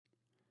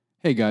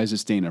Hey guys,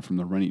 it's Dana from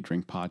the Run Eat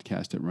Drink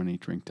podcast at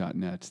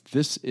runeatdrink.net.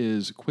 This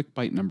is Quick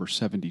Bite number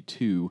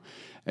 72,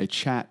 a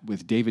chat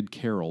with David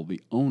Carroll,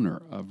 the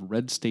owner of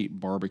Red State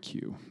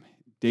BBQ.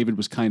 David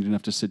was kind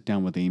enough to sit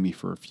down with Amy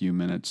for a few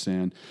minutes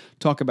and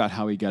talk about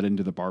how he got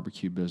into the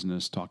barbecue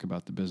business, talk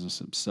about the business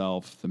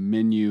himself, the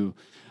menu,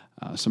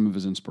 some of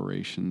his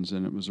inspirations,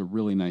 and it was a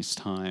really nice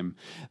time.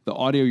 The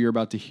audio you're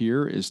about to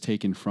hear is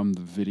taken from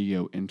the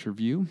video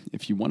interview.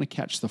 If you want to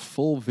catch the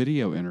full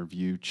video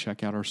interview,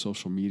 check out our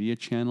social media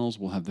channels.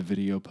 We'll have the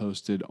video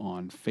posted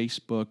on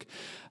Facebook,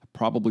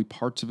 probably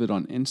parts of it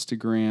on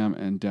Instagram,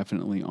 and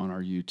definitely on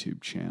our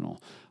YouTube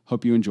channel.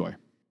 Hope you enjoy.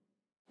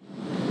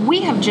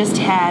 We have just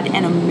had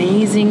an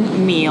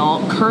amazing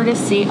meal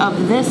courtesy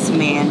of this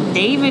man,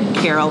 David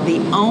Carroll, the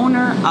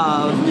owner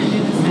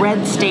of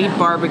Red State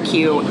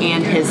BBQ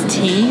and his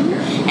team.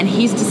 And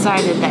he's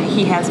decided that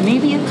he has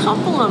maybe a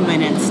couple of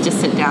minutes to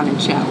sit down and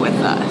chat with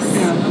us.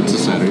 Yeah, it's a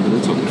Saturday, but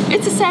it's okay.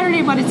 It's a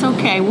Saturday, but it's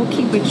okay. We'll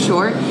keep it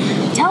short.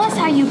 Tell us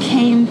how you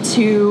came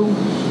to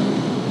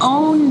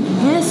own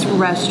this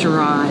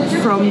restaurant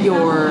from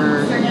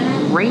your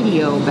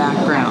radio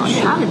background.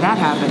 How did that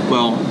happen?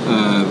 Well,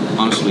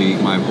 honestly,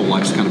 my whole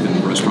life's kind of been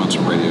in restaurants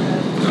and radio.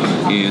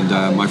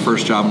 And my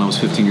first job when I was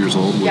 15 years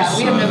old was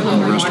in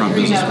the restaurant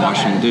business,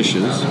 washing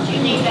dishes.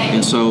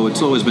 And so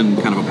it's always been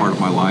kind of a part of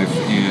my life.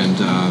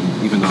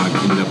 And even though I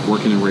ended up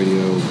working in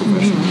radio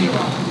professionally,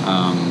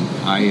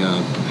 I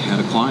had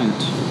a client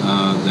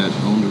that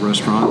owned a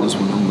restaurant, this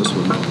one owned this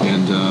one.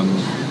 And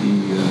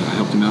I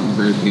helped him out in the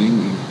very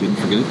beginning. He didn't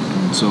forget it.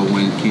 And so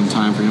when it came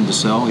time for him to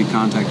sell, he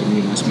contacted me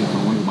and asked me if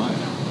I wanted to buy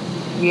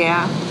it.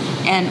 Yeah.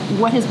 And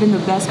what has been the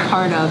best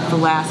part of the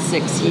last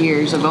 6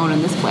 years of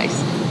owning this place?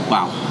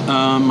 Wow.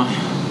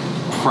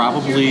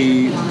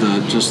 Probably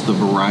just the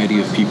variety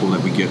of people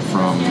that we get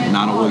from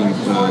not only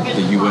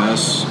the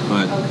U.S.,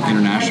 but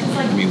internationally.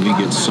 I mean, we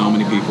get so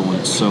many people, and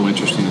it's so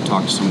interesting to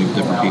talk to so many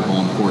different people.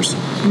 And, of course,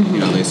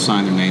 they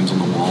sign their names on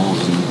the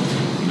walls, and,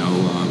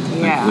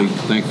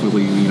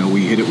 thankfully,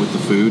 we hit it with the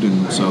food,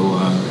 and so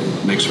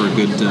it makes for a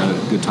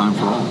good time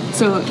for all.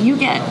 So you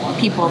get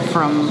people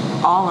from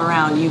all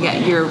around.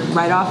 You're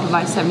right off of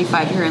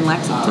I-75 here in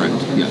Lexington.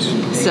 Correct,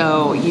 yes.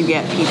 So you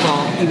get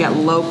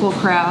local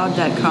crowd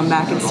that come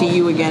back and see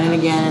you again and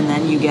again, and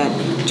then you get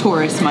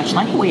tourists, much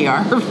like we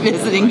are,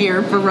 visiting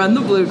here for Run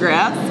the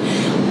Bluegrass.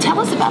 Tell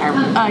us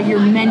about your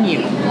menu.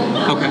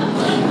 Okay.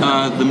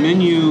 The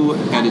menu,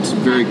 at its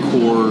very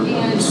core,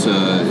 it's,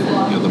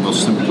 the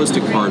most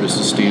simplistic part is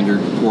the standard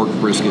pork,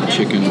 brisket,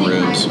 chicken,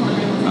 ribs,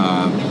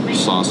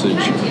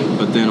 sausage.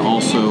 But then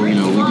also, we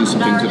do some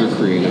things that are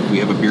creative. We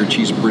have a beer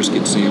cheese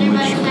brisket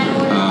sandwich.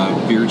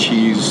 Beer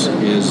cheese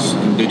is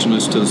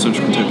indigenous to the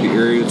Central Kentucky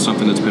area. It's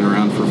something that's been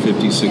around for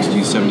 50,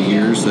 60, 70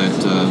 years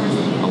that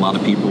a lot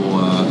of people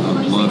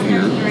love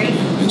here.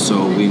 And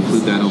so we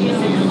include that on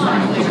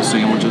a couple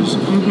sandwiches.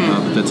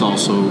 But that's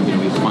also,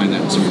 we find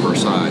that in some of our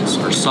sides.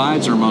 Our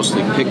sides are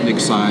mostly picnic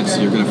sides.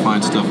 So you're going to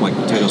find stuff like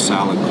potato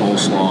salad,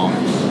 coleslaw,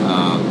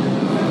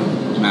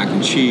 mac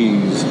and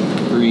cheese,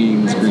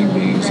 greens, green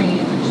beans,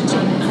 and so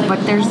on.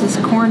 But there's this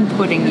corn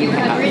pudding you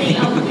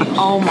have.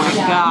 Oh my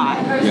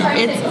God. Yeah.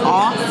 It's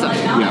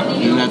awesome. Yeah,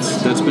 and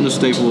that's been a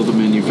staple of the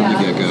menu from the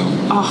get-go.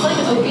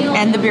 Oh,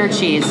 and the beer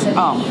cheese.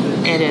 Oh,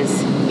 it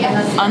is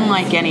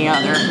unlike any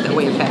other that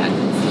we've had.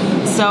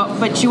 So,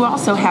 but you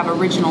also have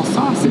original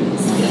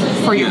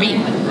sauces for your meat.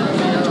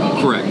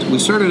 Correct. We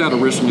started out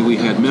originally, we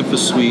had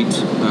Memphis Sweet,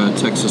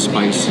 Texas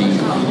Spicy,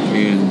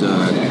 and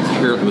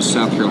it was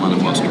South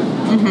Carolina Mustard.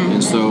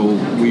 And so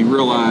we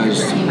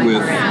realized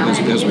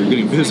as we were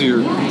getting busier,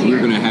 we were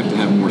going to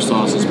have more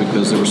sauces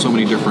because there were so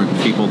many different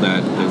people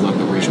that they loved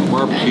the original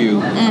barbecue.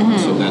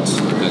 So that's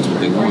what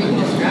they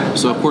wanted.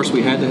 So of course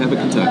we had to have a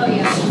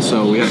Kentucky.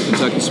 So we have a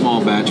Kentucky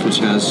small batch, which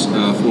has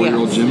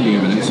 4-year-old Jim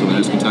Beam in it, so it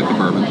has Kentucky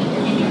bourbon.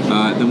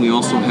 Then we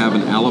also have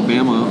an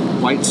Alabama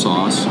white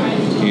sauce,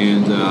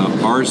 and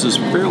ours is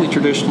fairly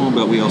traditional,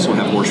 but we also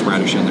have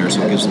horseradish in there,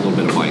 so it gives a little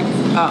bit of bite.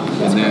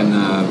 And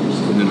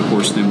then of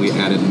course, we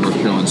added North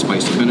Carolina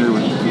spicy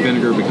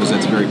vinegar because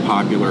that's very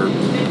popular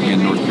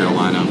in North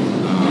Carolina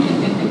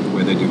with the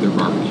way they do their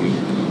barbecue.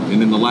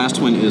 And then the last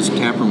one is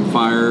Taproom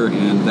Fire,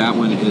 and that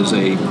one is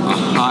a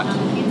hot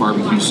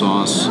barbecue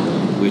sauce,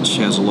 which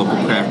has a local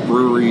craft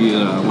brewery.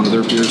 One of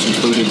their beers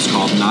included is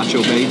called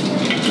Nacho Bait.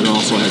 It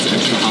also has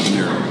extra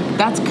habanero.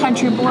 That's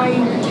Country Boy?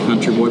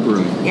 Country Boy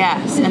Brewing.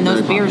 Yes, and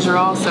those beers are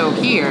also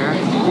here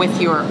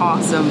with your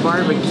awesome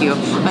barbecue.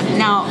 But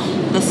now,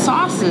 the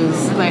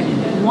sauces, like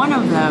one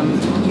of them,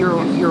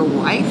 your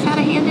wife had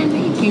a hand in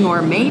making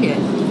or made it?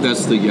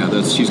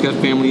 She's got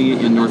family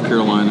in North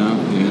Carolina,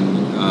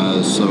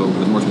 and so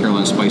the North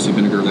Carolina spicy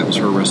vinegar, that was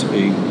her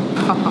recipe.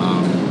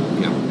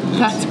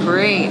 That's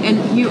great. And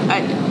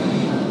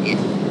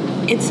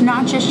it's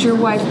not just your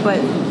wife,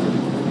 but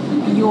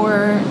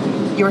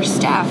your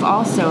staff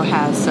also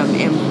has some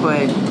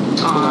input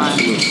on.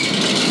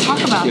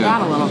 Talk about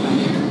that a little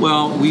bit.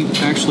 Well, we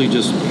actually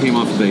just came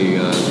off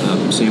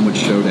a sandwich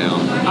showdown,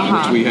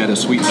 which we had a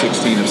Sweet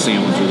 16 of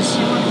sandwiches.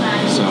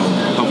 So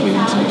hopefully you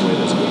can see the way it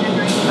is.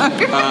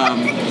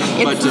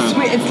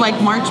 It's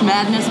like March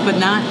Madness, but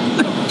not.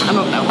 I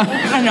don't know.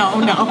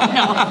 No.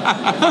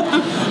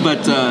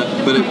 But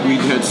we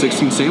had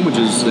 16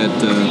 sandwiches that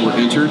were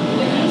entered,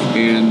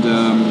 and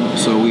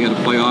so we had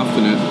a playoff,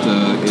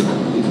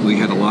 and we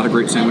had a lot of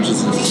great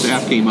sandwiches that the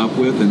staff came up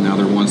with, and now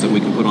they're ones that we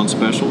can put on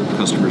special.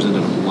 Customers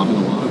ended up loving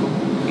a lot of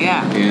them.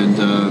 Yeah. And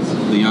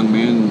the young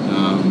man,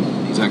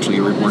 he's actually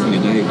working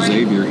today,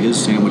 Xavier, his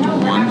sandwich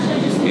won,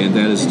 and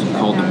that is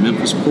called the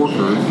Memphis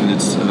Porker, and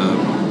it's a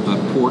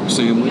pork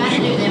sandwich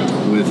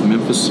with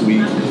Memphis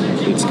sweet.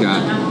 It's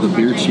got the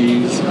beer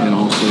cheese and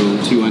also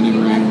 2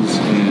 onion rings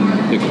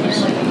and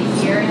pickles.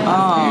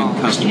 Oh.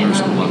 And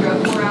customers love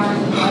it.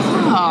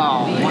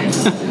 Oh,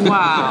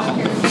 wow.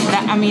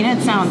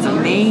 It sounds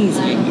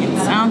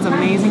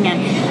amazing.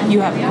 And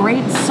you have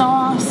great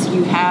sauce.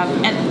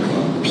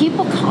 And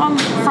people come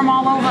from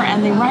all over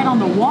and they write on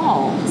the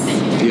walls.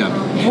 Yeah.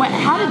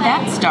 How did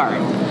that start?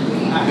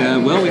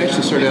 Well, we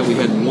actually started out, we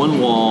had one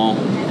wall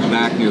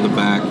back near the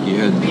back. You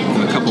had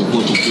a couple of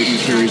local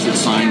dignitaries that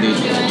signed it.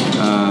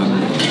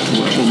 A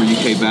former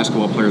UK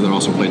basketball player that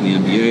also played in the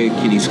NBA,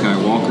 Kenny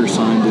Skywalker,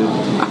 signed it.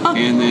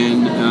 And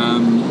then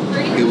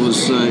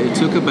it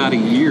took about a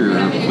year,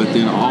 but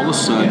then all of a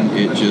sudden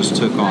it just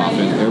took off.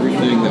 And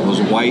everything that was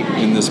white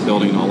in this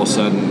building, all of a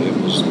sudden it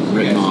was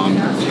written on.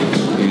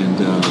 And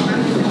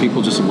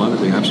people just love it.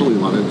 They absolutely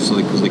love it. So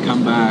because they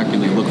come back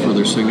and they look for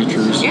their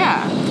signatures.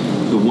 Yeah.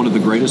 One of the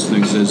greatest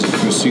things is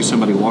if you see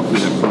somebody walk through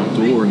that front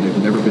door and they've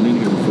never been in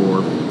here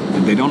before,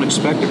 and they don't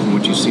expect it from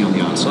what you see on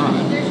the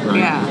outside, right?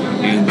 Yeah.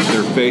 And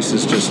their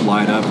faces just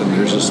light up, and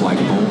they're just like,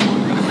 oh my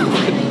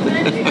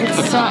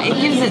God. It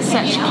gives it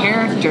such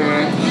character,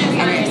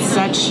 and it's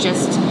such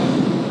just.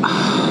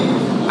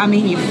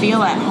 You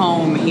feel at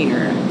home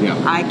here. Yeah.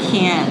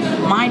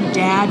 My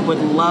dad would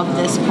love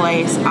this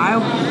place.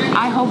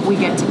 I hope we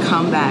get to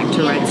come back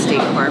to Red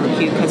State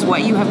Barbecue, because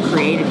what you have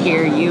created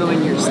here, you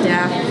and your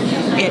staff,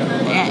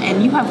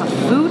 and you have a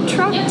food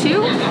truck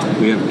too?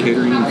 We have a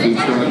catering and food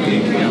truck.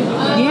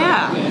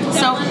 Yeah.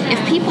 So if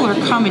people are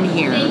coming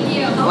here,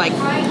 like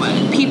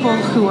people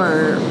who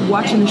are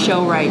watching the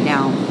show right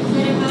now,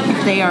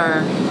 if they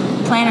are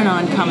planning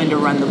on coming to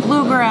run the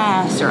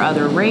bluegrass or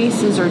other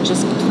races, or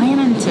just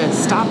planning to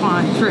stop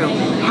on through,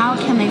 how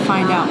can they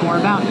find out more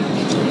about it?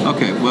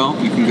 Okay, well,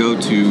 you can go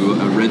to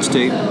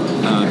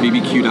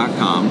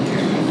redstatebbq.com.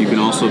 You can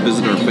also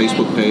visit our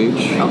Facebook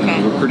page.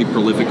 Okay. We're pretty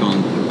prolific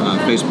on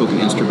Facebook and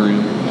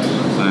Instagram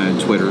and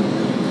Twitter.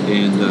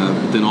 And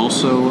then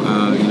also,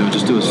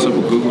 just do a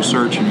simple Google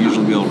search and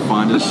usually be able to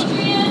find us.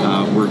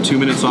 We're 2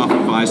 minutes off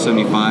of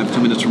I-75,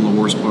 2 minutes from the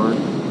worst part.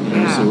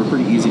 Yeah. So we're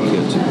pretty easy to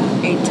get to.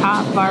 A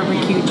top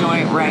barbecue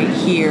joint right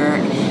here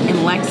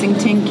in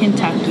Lexington,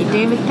 Kentucky.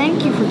 David,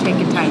 thank you for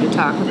taking time to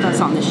talk with us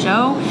on the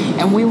show.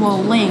 And we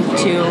will link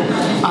to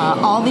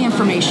all the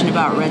information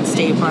about Red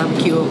State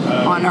Barbecue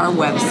on our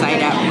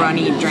website at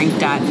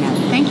runnydrink.net.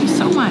 Thank you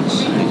so much.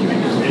 Thank you.